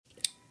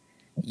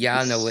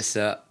Y'all know what's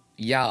up.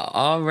 Y'all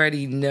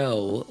already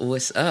know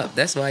what's up.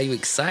 That's why you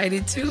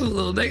excited too,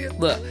 little nigga.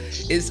 Look,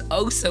 it's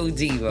Oh So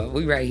Diva.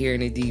 We right here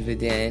in the Diva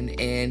Den,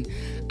 and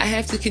I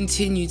have to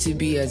continue to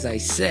be, as I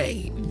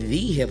say, the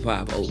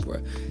hip-hop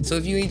Oprah. So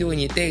if you ain't doing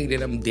your thing,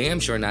 then I'm damn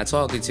sure not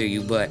talking to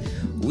you, but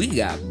we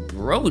got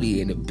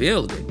Brodie in the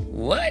building.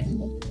 What?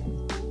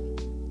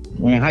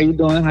 Man, how you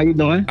doing?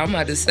 I'm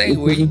about to say,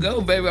 where you go,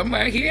 baby? I'm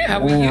right here.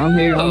 How are you?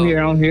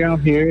 I'm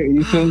here.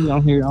 You feel me?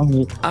 I'm here.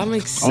 I'm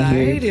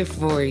excited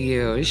for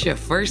you. It's your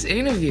first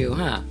interview,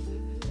 huh?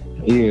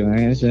 Yeah,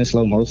 man. It's in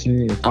slow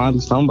motion.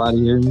 Finally,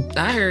 somebody hear me.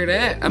 I heard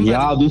that.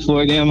 Y'all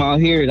before them out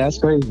here. That's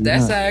crazy.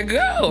 That's how I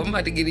go. I'm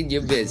about to get in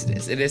your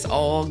business, and it's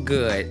all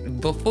good.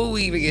 Before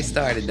we even get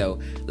started, though,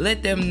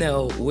 let them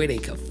know where they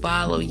can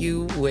follow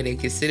you, where they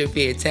can sit up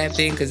here and tap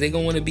in, because they're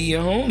going to want to be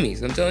your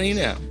homies. I'm telling you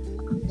now.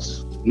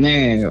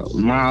 Man,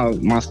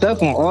 my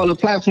stuff on all the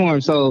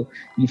platforms. So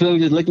you feel me?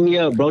 Just looking me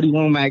up, Brodie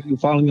Womack. You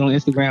follow me on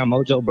Instagram,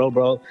 Mojo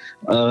Bro,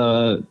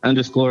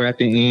 _ at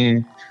the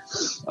end.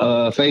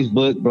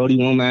 Facebook, Brodie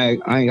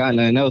Womack. I ain't got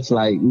nothing else.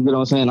 Like, you know what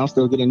I'm saying? I'm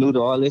still getting new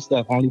to all this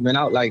stuff. Only been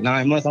out like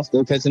 9 months. I'm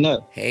still catching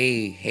up.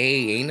 Hey,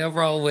 ain't no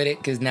wrong with it,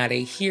 because now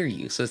they hear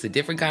you. So it's a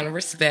different kind of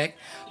respect.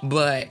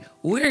 But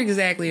where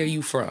exactly are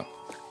you from?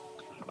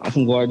 I'm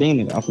from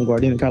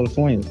Gardena,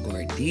 California.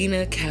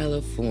 Gardena,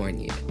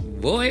 California.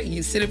 Boy,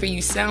 you sit up and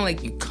you sound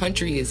like you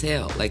country as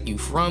hell. Like you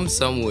from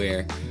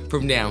somewhere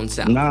from down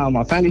south. Nah,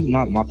 my family's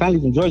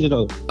from Georgia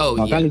though. Oh,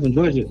 my family's from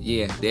Georgia.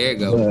 Yeah, there you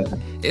go.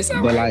 It's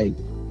all right.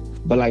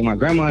 But my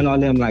grandma and all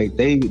them, like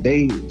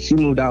she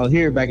moved out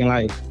here back in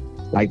like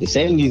the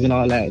 70s and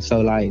all that. So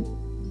like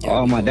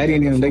all my daddy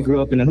and them, they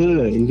grew up in the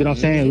hood. You get what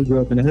I'm saying? We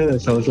grew up in the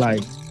hood. So it's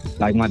like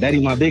my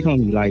daddy, my big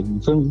homie, like, you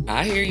feel me?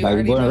 I hear you.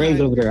 Like, born and raised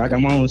over there. I got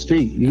my own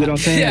street. You get what I'm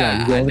saying? Yeah,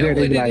 like, you go over there,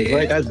 they be like,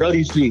 right, that's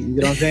Brodie Street. You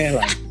get what I'm saying?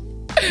 Like,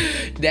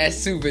 that's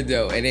super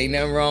dope, and ain't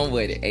nothing wrong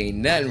with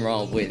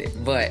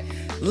it. But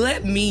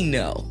let me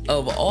know,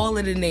 of all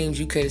of the names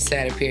you could have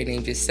sat up here and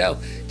named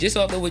yourself, just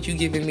off of what you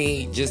giving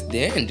me just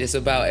then, just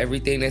about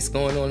everything that's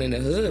going on in the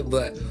hood.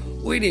 But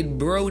where did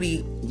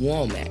Brodie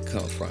Womack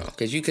come from?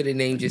 Because you could have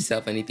named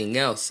yourself anything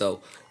else.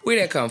 So where'd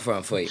that come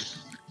from for you?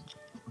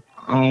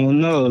 I don't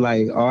know.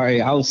 Like, all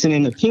right, I was sitting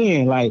in the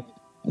pen, like,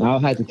 and I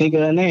had to think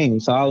of a name.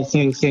 So I was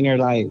sitting there,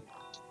 like,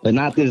 but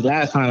not this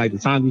last time, like the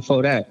time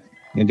before that.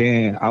 And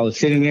then I was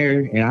sitting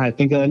there and I had to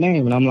think of a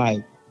name, and I'm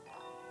like,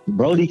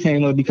 Brodie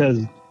came up because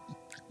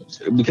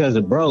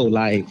of bro.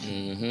 Like,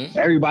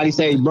 everybody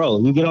say bro.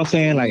 You get what I'm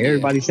saying? Like,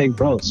 everybody say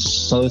bro.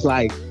 So it's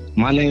like,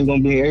 my name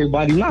gonna be in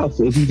everybody's mouth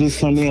if you just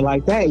come in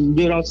like that. You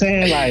get what I'm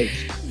saying? Like,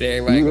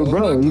 you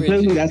bro. You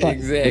feel me? That's like,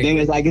 exactly. And then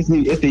it's like it's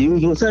the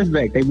usual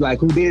suspect. They be like,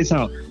 who did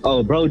something?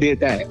 Oh, bro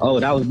did that. Oh,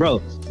 that was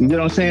bro. You get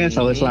what I'm saying?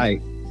 So it's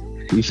like,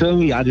 you feel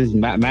me? I just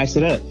matched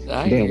it up.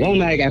 Then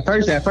Womack at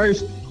first.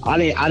 I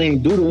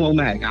didn't do the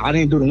Womack. I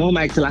didn't do the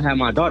Womack till I had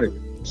my daughter.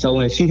 So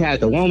when she had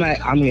the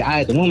Womack, I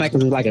had the Womack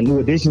because it was like a new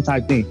edition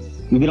type thing.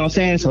 You get what I'm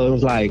saying? So it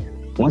was like,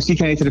 once she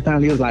came to the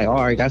family, it was like, all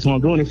right, that's what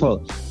I'm doing it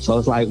for. So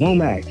it's like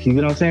Womack. You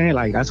get what I'm saying?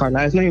 Like, that's our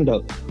last name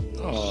though.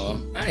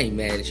 Oh, I ain't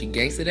mad at you,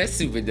 gangster. That's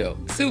super dope.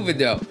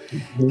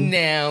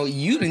 Now,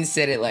 you done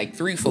said it like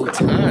 3-4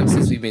 times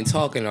since we've been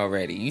talking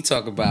already. You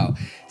talk about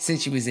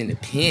since you was in the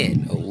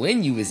pen, or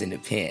when you was in the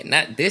pen.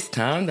 Not this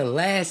time, the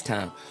last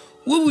time.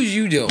 What was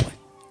you doing?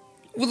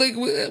 Like,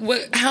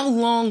 what? How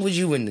long was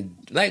you in the?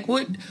 Like,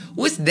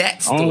 what's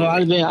that story? I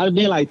don't know. I've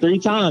been like 3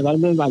 times.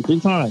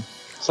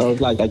 So it's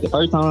like the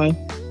first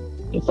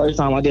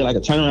time I did like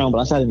a turnaround, but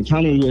I started in the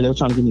county year. They were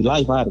trying to give me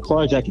life. I had a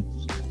car jacket.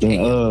 Then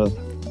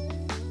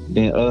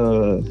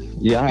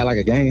I had like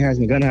a gang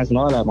hazard, gun hazard, and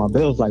all that. My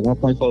bill was like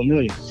 1.4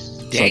 million.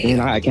 Damn. So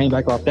then I came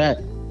back off that.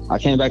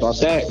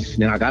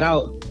 Then I got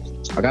out,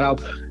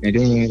 and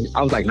then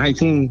I was like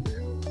 19.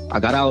 I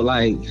got out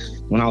like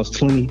when I was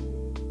 20.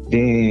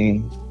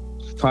 Then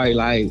probably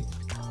like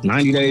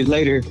 90 days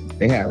later,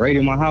 they had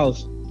raided my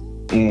house,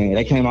 and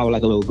they came out with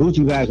like a little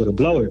Gucci bag with a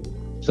blower.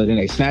 So then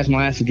they snatched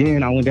my ass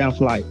again. I went down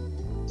for like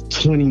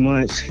 20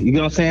 months. You get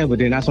what I'm saying? But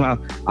then that's when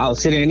I was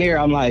sitting in there.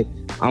 I'm like,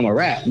 I'm a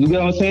rap. You get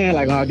what I'm saying?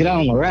 Like, when I get out,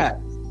 I'm a rap.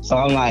 So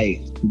I'm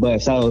like,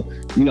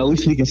 we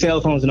speaking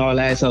cell phones and all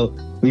that. So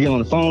we get on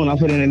the phone. I'm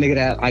hitting a nigga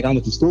that like I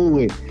went to school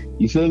with.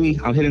 You feel me?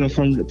 I'm hitting him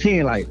from the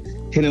pen, like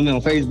hitting him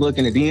on Facebook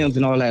and the DMs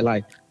and all that.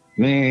 Like,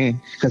 man,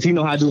 because he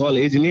know how to do all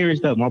the engineering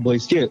stuff. My boy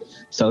Skip.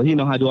 So he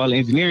know how to do all the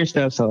engineering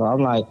stuff. So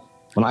I'm like,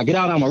 when I get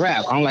out, I'm a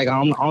rap. I'm like, I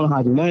don't know how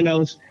to do none of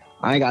those.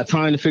 I ain't got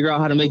time to figure out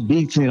how to make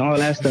beats and all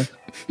that stuff.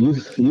 You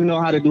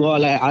know how to do all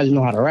that. I just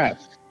know how to rap.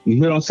 You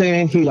hear what I'm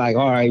saying? He like,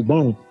 all right,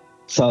 boom.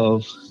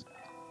 So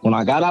when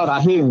I got out,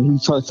 I hear him. He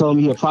told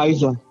me a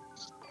price.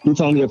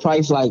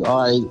 Like,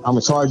 all right, I'm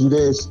gonna charge you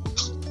this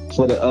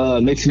for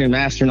the mixing and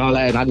mastering and all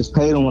that. And I just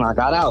paid him when I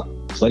got out.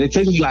 But it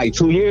took me like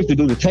 2 years to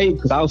do the tape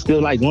because I was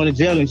still like going to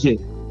jail and shit.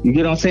 You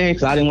get what I'm saying?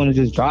 Because I didn't want to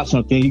just drop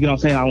something. You get what I'm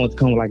saying? I want to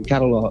come with like a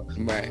catalog.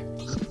 Right.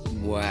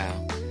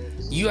 Wow.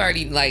 You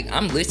already, like,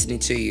 I'm listening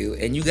to you,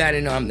 and you got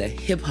to know I'm the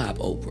hip-hop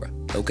Oprah,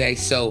 okay?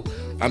 So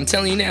I'm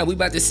telling you now, we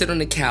about to sit on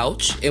the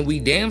couch and we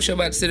damn sure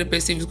about to sit up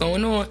and see what's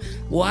going on.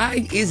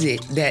 Why is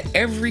it that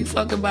every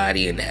fucking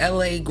body in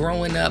LA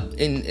growing up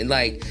in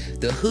like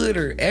the hood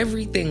or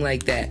everything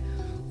like that,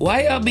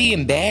 why y'all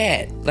being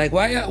bad? Like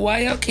why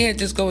y'all can't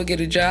just go and get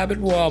a job at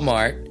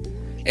Walmart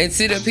and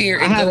sit up here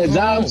and I had a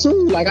job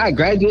too. Like I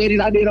graduated,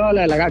 I did all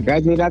that. Like I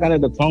graduated, I got a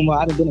diploma,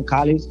 I done been to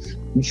college.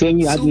 You feel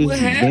me? So I just what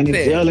happened? been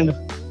in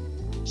jail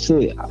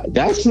shit.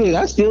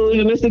 I still in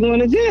the midst of going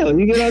to jail.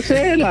 You get what I'm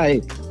saying?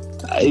 Like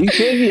you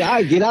feel me?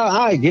 I get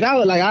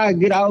out. Like I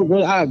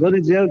go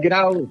to jail, get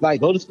out,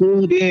 like go to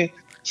school, then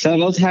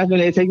something else happen,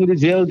 they take me to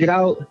jail, get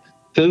out,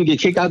 feel me, get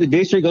kicked out the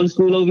district, go to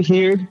school over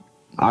here.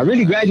 I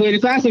really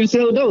graduated faster and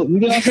still dope. You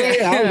get what I'm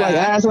saying? I was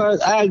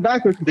like ass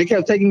backwards. They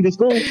kept taking me to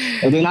school,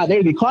 and then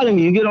they'd be calling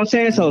me. You get what I'm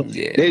saying? So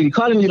they'd be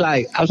calling me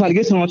like, I was trying to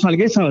get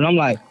something. And I'm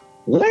like,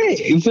 what?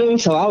 You feel me?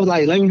 So I was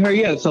like, let me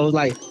hurry up. So it was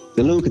like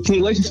the little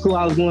continuation school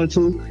I was going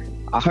to.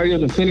 I hurry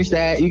up and finish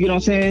that. You get what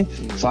I'm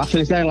saying? So I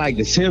finished that in like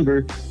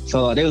December.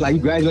 So they was like,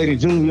 you graduated in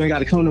June. You ain't got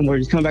to come no more.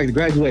 Just come back to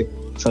graduate.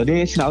 So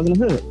then I was in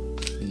the hood.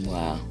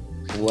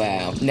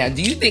 Wow. Now,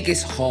 do you think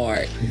it's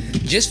hard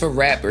just for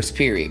rappers,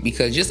 period?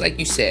 Because just like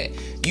you said,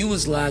 you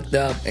was locked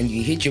up and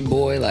you hit your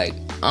boy like,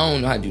 I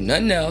don't know how to do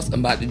nothing else. I'm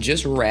about to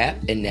just rap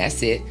and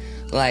that's it.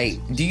 Like,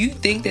 do you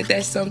think that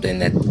that's something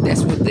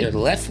that's what they're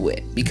left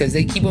with? Because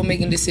they keep on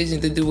making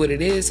decisions to do what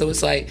it is. So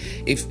it's like,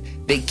 if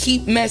they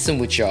keep messing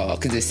with y'all,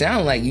 because it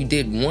sounded like you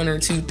did one or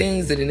two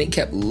things that then they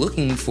kept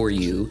looking for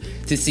you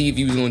to see if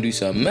you was going to do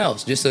something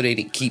else, just so they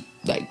could keep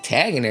like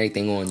tagging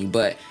everything on you.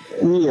 But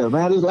yeah,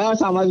 man, this last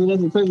time I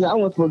was in prison, I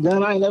went for a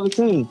gun I ain't never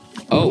seen.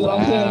 Oh,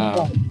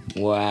 wow.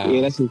 Wow.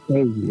 Yeah, that's just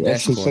crazy.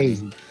 That's just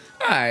crazy.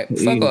 All right,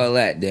 fuck all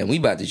that then. We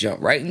about to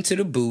jump right into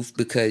the booth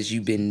because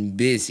you've been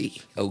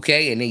busy,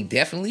 okay? And they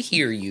definitely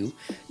hear you.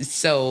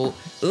 So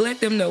let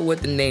them know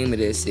what the name of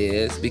this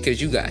is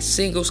because you got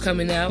singles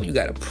coming out, you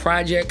got a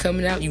project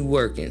coming out, you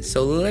working.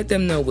 So let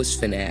them know what's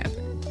finna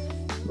happen.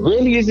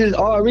 Really, it's just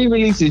all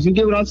re-releases. You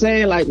get what I'm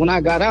saying? Like when I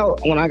got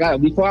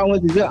before I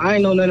went to jail, I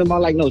ain't know nothing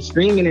about like no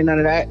streaming and none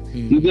of that.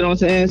 Mm-hmm. You get what I'm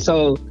saying?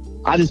 So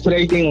I just put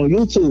everything on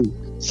YouTube.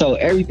 So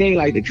everything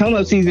like the come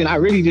up season, I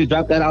really just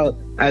dropped that out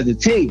as a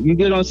tape. You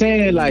get what I'm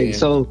saying? Like,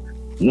 so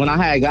when I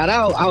had got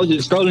out, I was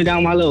just scrolling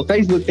down my little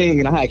Facebook thing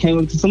and I had came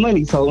up to some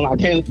money. So when I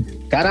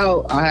got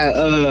out, I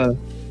had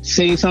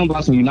seen something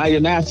about some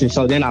United Masters.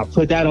 So then I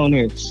put that on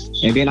there.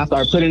 And then I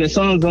started putting the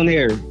songs on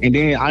there. And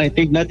then I didn't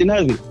think nothing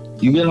of it.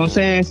 You get what I'm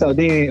saying? So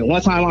then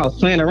one time I was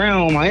playing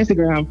around on my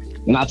Instagram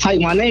and I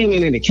typed my name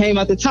in and it came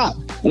at the top.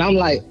 And I'm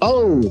like,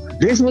 oh,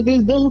 this what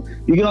this do?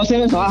 You get what I'm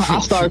saying? So I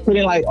started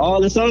putting like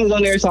all the songs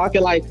on there so I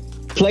could like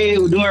play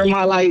it during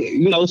my like,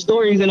 you know,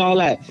 stories and all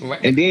that. Right.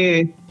 And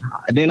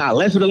then I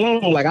left it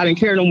alone. Like I didn't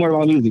care no more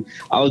about music.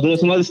 I was doing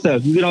some other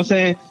stuff. You get what I'm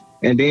saying?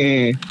 And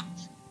then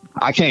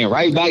I came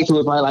right back to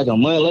it probably like a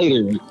month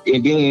later.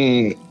 And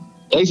then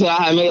they said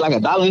I had made like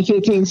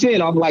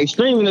 $1.15 off like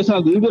streaming or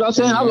something. You get what I'm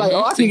saying? I'm like,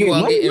 oh, I can get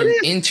money for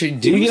this.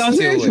 Introduced you get what I'm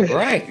saying?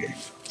 Right.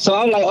 So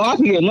I'm like, oh, I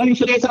can get money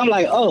for this. I'm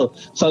like, oh.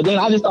 So then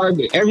I just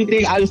started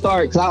everything.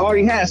 Because I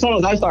already had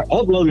songs. I just started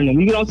uploading them.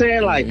 You get what I'm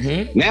saying? Like,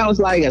 now it's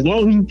like, as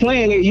long as you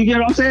playing it, you get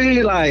what I'm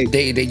saying? Like,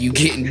 they you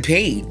getting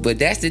paid. But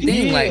that's the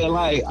thing. Yeah,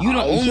 like you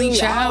the only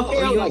child.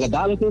 Or like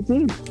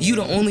 $1.15. You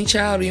the only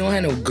child. Or you don't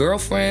have no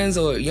girlfriends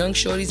or young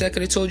shorties that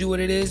could have told you what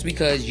it is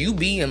because you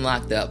being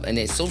locked up and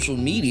then social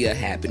media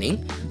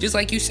happening. Just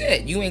like you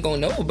said, you ain't going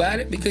to know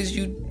about it because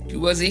you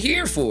wasn't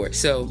here for it.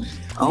 So,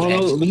 I don't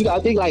know. But you got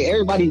to think like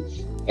everybody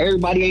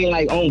ain't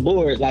like on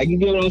board. Like you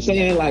get what I'm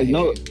saying? Like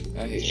no,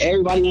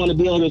 everybody want to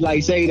be able to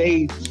like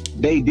say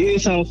they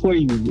did something for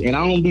you, and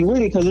I don't be with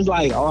it because it's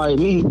like, all right,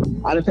 me,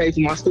 I done paid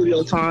for my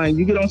studio time.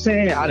 You get what I'm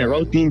saying? I done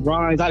wrote these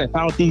rhymes, I done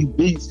found these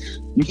beats.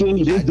 You feel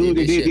me? This dude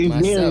that did these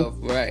myself,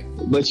 right?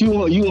 But you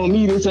want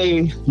me to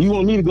say you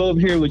want me to go over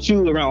here with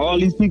you around all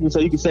these people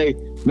so you can say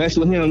mess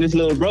with him, this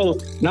little bro,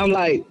 and I'm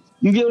like.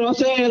 You get what I'm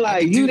saying?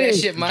 Like you did that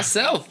shit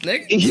myself,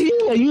 nigga.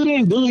 Yeah, you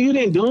didn't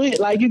do it.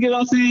 Like you get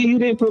what I'm saying? You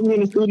didn't put me in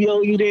the studio.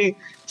 You didn't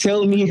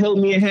tell me, help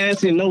me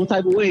enhance in no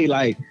type of way.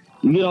 Like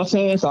you get what I'm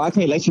saying? So I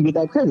can't let you get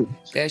that credit.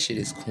 That shit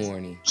is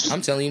corny.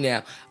 I'm telling you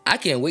now. I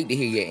can't wait to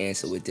hear your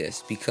answer with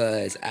this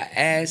because I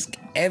ask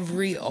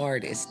every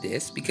artist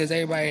this because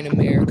everybody in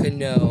America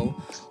know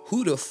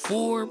who the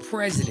 4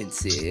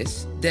 presidents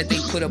is that they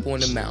put up on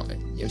the mountain.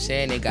 You know what I'm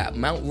saying? They got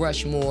Mount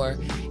Rushmore,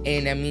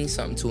 and that means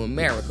something to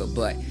America,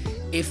 but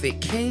if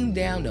it came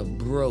down to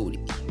Brodie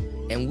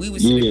and we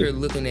was sitting here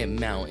looking at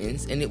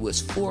mountains and it was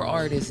 4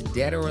 artists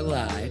dead or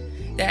alive,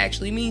 that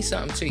actually means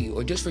something to you.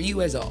 Or just for you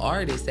as an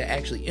artist that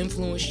actually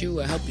influenced you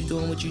or helped you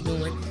doing what you're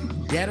doing,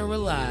 dead or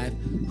alive,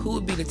 who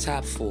would be the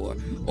top 4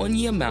 on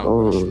your Mount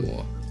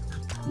Rushmore?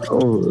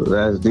 Oh,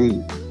 that's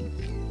deep.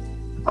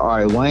 All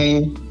right,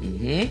 Wayne.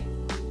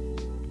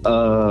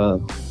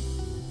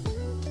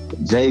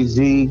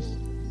 Jay-Z.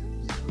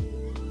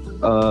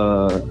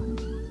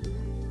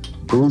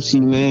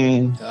 Gucci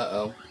Man.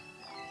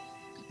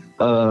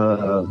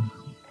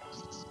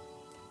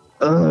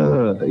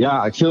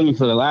 Y'all kill me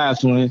for the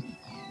last one.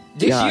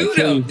 This you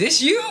though.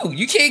 This you.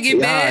 You can't get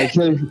mad.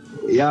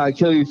 y'all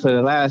kill me for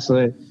the last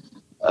one.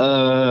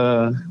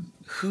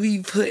 Who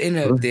you putting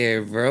up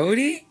there,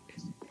 Brodie?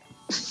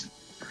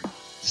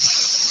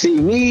 See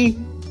me,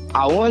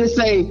 I want to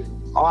say,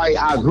 all right,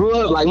 I grew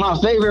up like my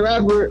favorite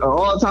rapper of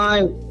all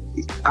time.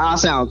 I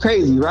sound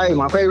crazy, right?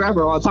 My favorite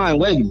rapper of all time,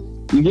 Webby.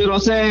 You get what I'm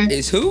saying?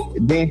 Is who?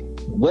 Then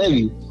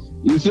Webby.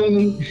 You feel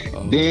me?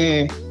 Oh.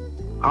 Then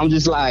I'm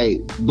just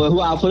like, but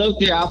who I put up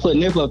there? I put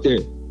Nip up there.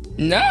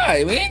 Nah,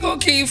 we ain't gonna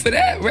kill you for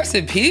that. Rest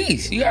in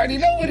peace. You already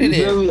know what it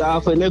is. Me? I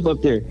put Nip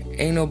up there.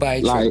 Ain't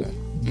nobody like.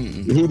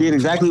 He did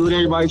exactly what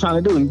everybody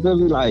trying to do. You feel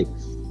me? Like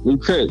we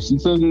Crips. You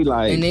feel me?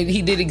 Like, and then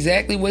he did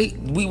exactly what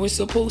we were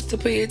supposed to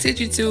pay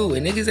attention to,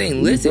 and niggas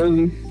ain't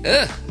listen.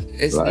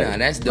 It's like, nah,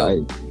 that's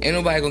dope. Like, ain't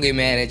nobody gonna get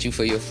mad at you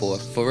for your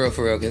fourth, for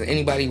real, because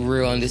anybody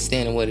real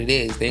understanding what it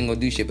is, they ain't gonna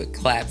do shit but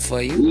clap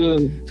for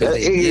you. Yeah,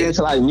 it get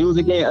into like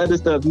music and other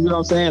stuff. You get what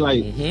I'm saying?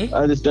 Like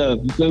other stuff.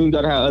 You feel me? You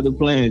gotta have other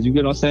plans. You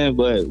get what I'm saying?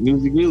 But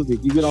music.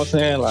 You get what I'm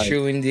saying? Like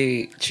true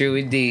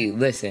indeed.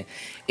 Listen,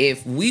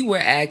 if we were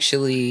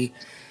actually,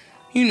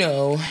 you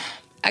know,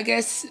 I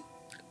guess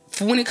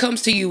when it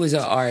comes to you as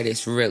an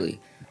artist, really,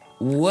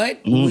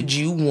 what would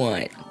you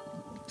want?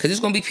 Because there's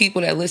going to be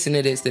people that listen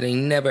to this that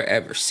ain't never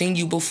ever seen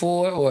you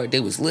before, or they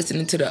was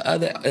listening to the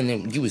other, and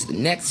then you was the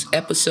next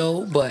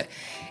episode. But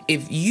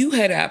if you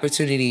had an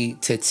opportunity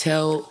to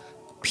tell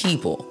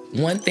people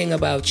one thing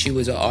about you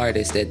as an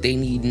artist that they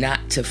need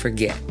not to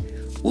forget,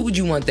 what would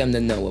you want them to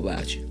know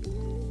about you?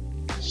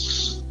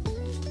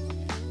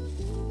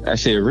 That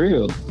shit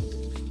real.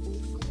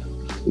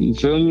 You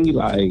feel me?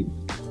 Like,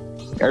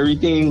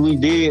 everything we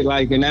did,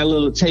 like, in that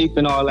little tape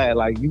and all that,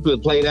 like, you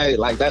could play that,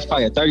 like, that's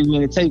probably a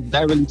 30-minute tape.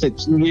 That really took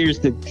 2 years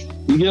to,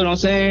 you get what I'm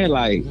saying?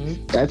 Like,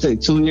 that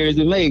took 2 years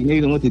to make.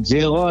 Niggas went to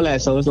jail, all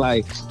that. So it's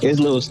like, it's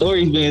little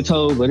stories being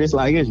told, but it's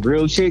like, it's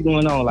real shit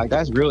going on. Like,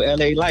 that's real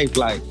LA life.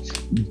 Like,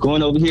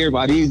 going over here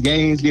by these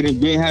gangs,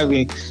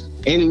 having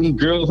enemy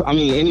girls,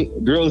 any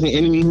girls in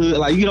enemy hood,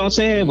 like, you know what I'm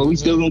saying? But we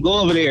still gonna go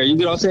over there. You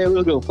get what I'm saying? We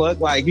don't give a fuck.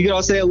 Like, you get what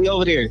I'm saying? We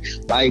over there.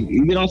 Like,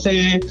 you get what I'm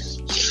saying?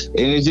 And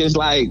it's just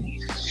like,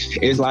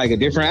 it's like a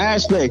different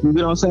aspect. You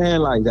get what I'm saying?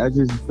 Like, that's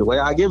just the way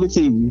I give it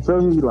to you. You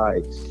feel me?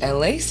 Like,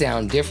 LA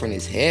sound different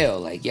as hell.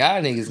 Like,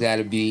 y'all niggas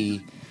gotta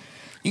be,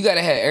 you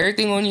gotta have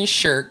everything on your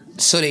shirt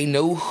so they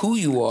know who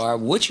you are,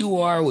 what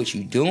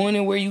you doing,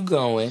 and where you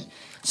going,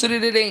 so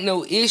that it ain't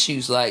no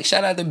issues. Like,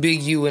 shout out to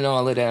Big U and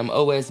all of them,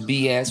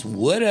 OSBS,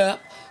 what up?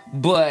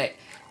 But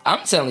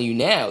I'm telling you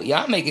now,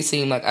 y'all make it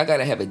seem like I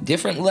gotta have a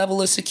different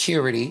level of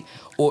security,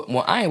 or,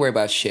 well, I ain't worried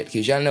about shit,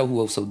 because y'all know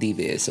who Also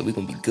Diva is, so we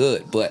gonna be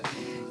good. But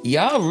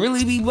y'all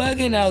really be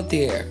bugging out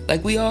there.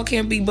 Like, we all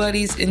can't be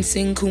buddies and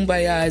sing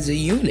Kumbaya as a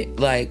unit.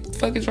 Like, the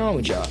fuck is wrong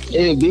with y'all?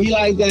 It be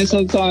like that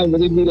sometimes,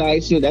 but it be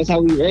like, shit, that's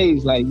how we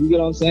raised. Like, you get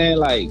what I'm saying?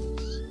 Like,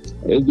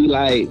 it be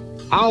like,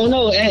 I don't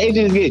know, it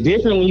just get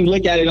different when you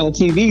look at it on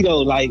TV, though.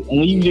 Like,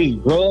 when you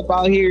just grow up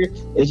out here,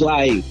 it's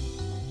like,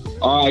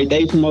 all right,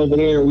 they from over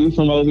there, we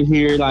from over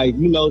here. Like,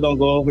 you know, don't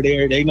go over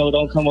there. They know,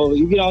 don't come over.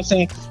 You get what I'm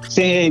saying?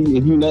 Saying,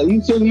 if you know,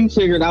 you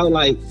figure it out,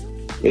 like,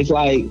 it's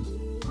like,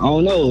 I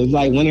don't know. It's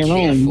like when in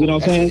Rome, you know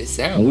what I'm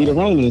saying? And we the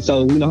Romans,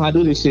 so we know how to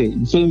do this shit.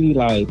 You feel me?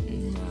 Like,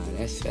 nah,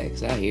 that's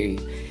facts. I hear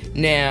you.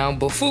 Now,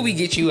 before we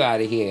get you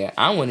out of here,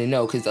 I want to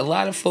know, because a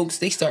lot of folks,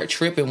 they start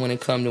tripping when it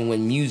comes to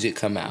when music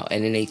come out,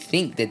 and then they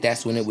think that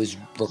that's when it was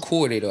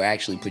recorded or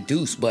actually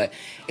produced. But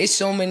it's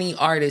so many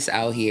artists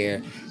out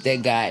here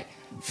that got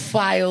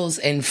files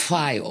and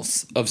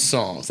files of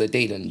songs that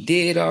they done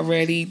did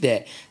already,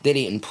 that they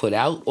didn't put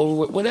out,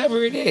 or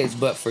whatever it is.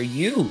 But for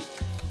you,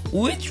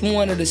 which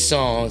one of the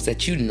songs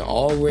that you done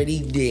already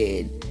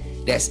did,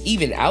 that's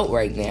even out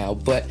right now,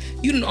 but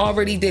you done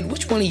already did,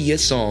 which one of your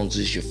songs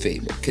is your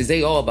favorite? Because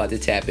they all about to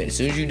tap in as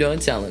soon as you done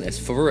telling us.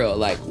 For real,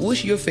 like,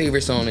 what's your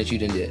favorite song that you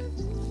done did?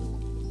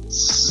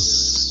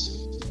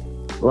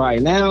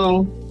 Right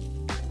now,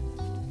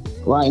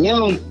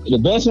 the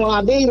best one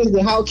I did is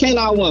the How Can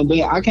I one,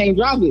 but I can't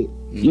drop it.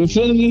 You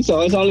feel me?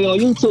 So it's only on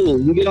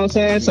YouTube. You get what I'm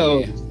saying? So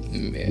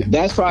yeah.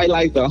 That's probably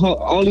like the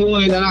only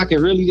one that I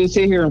can really just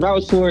sit here and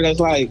vouch for. That's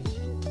like,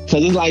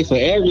 because it's like for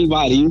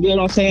everybody. You get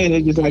what I'm saying?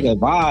 It's just like a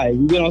vibe.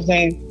 You get what I'm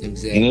saying?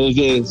 Exactly. And it was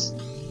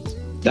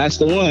just, that's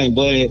the one.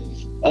 But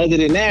other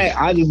than that,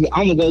 I'm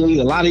gonna go with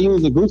a lot of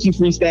use the Gucci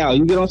freestyle.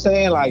 You get what I'm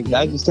saying? Like,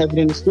 I just step it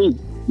in the street.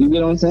 You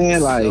get what I'm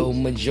saying? Like, so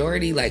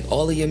majority, like,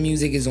 all of your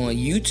music is on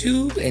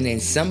YouTube, and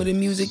then some of the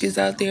music is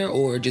out there,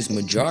 or just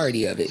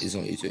majority of it is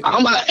on YouTube?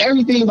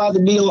 Everything about to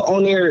be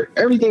on there.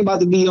 Everything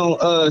about to be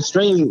on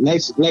stream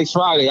next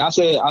Friday. I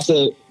said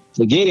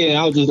forget it, and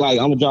I was just like,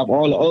 I'm gonna drop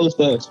all the old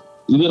stuff.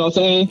 You know what I'm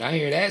saying? I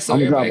hear that, so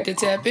everybody can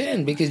tap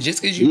in, because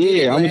just because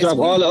you I'm gonna drop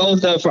all the old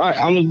stuff.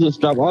 I'm gonna just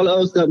drop all the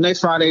old stuff next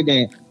Friday.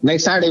 Then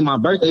next Saturday, my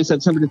birthday,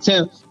 September the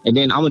 10th, and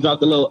then I'm gonna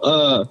drop the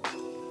little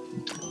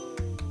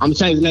I'm gonna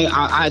change the name.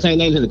 I change the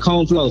name to the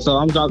Cone Flow, so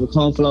I'm dropping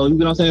Cone Flow. You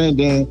know what I'm saying?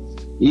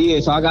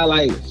 Then so I got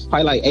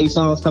probably like 8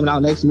 songs coming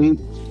out next week.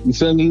 You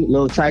feel me? A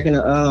little track in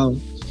the a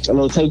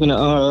little tape in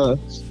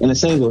the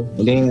single,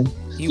 and then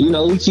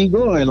we keep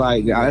going.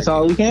 Like, that's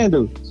all we can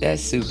do.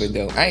 That's super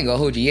dope. I ain't gonna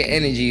hold you. Your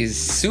energy is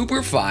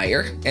super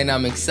fire, and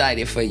I'm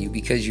excited for you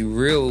because you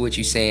real with what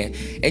you saying,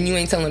 and you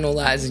ain't telling no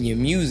lies in your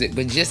music,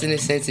 but just in the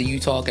sense of you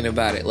talking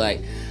about it.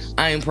 Like,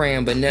 I ain't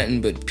praying but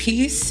nothing but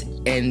peace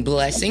and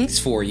blessings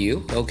for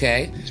you,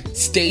 okay?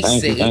 Stay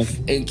safe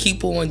and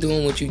keep on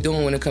doing what you're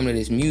doing when it comes to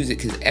this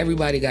music, because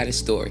everybody got a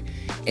story.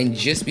 And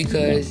just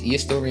because your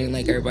story ain't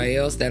like everybody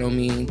else, that don't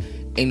mean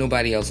ain't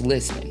nobody else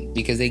listening,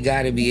 because they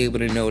got to be able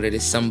to know that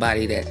it's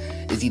somebody that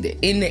is either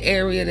in the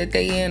area that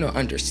they in or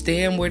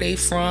understand where they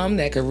from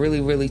that could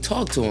really, really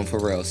talk to them for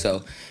real.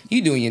 So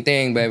you doing your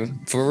thing, baby.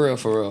 For real,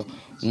 for real.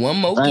 One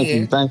more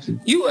again. Thank you.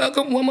 You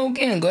welcome. One more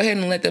again. Go ahead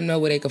and let them know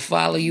where they can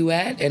follow you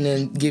at, and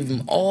then give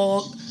them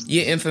all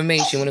your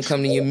information when it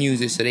comes to your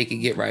music so they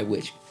can get right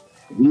with you.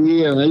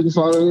 Yeah, man, you can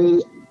follow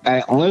me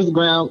on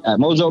Instagram at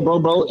Mojo Bro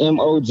Bro,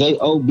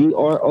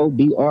 MOJOBROBRO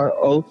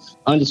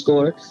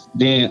 _.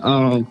 Then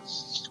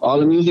all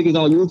the music is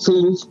on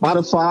YouTube,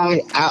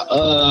 Spotify,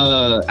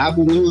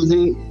 Apple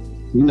Music,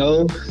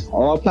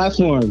 all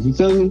platforms. You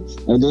feel me?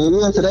 And then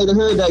today the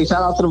Hood Day.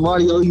 Shout out to the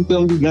Brodie, you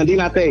feel me?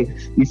 Gandinate.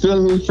 You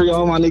feel me? Free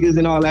all my niggas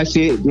and all that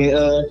shit. Then,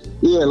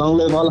 long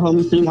live all the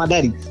homies, free my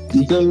daddy.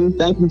 You feel me?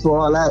 Thank you for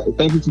all that.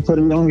 Thank you for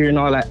putting me on here and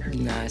all that.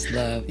 Nice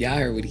love. Y'all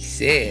heard what he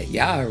said.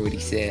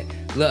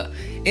 Look,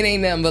 it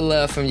ain't nothing but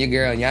love from your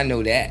girl, and y'all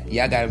know that.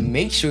 Y'all gotta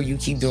make sure you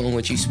keep doing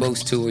what you're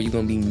supposed to, or you're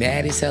gonna be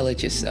mad as hell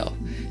at yourself.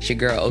 It's your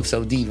girl,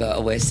 Oso Diva,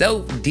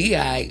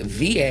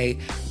 OSODIVA,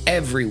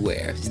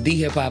 everywhere. It's the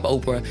Hip Hop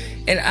Oprah.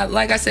 And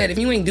like I said, if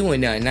you ain't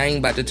doing nothing, I ain't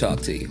about to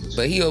talk to you.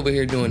 But he over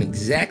here doing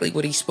exactly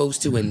what he's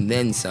supposed to and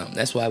then some.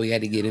 That's why we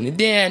had to get in the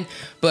den.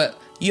 But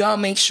y'all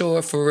make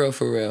sure, for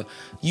real,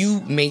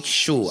 you make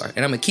sure,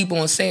 and I'm gonna keep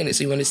on saying it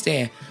so you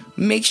understand,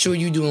 make sure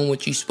you doing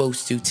what you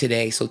supposed to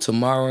today, so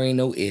tomorrow ain't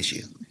no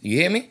issue. You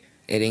hear me?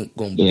 It ain't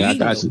gonna be I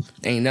got you.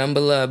 Ain't nothing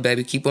but love,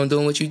 baby. Keep on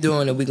doing what you're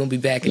doing, and we're gonna be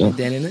back in the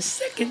den in a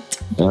second.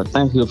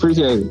 Thank you.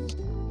 Appreciate it.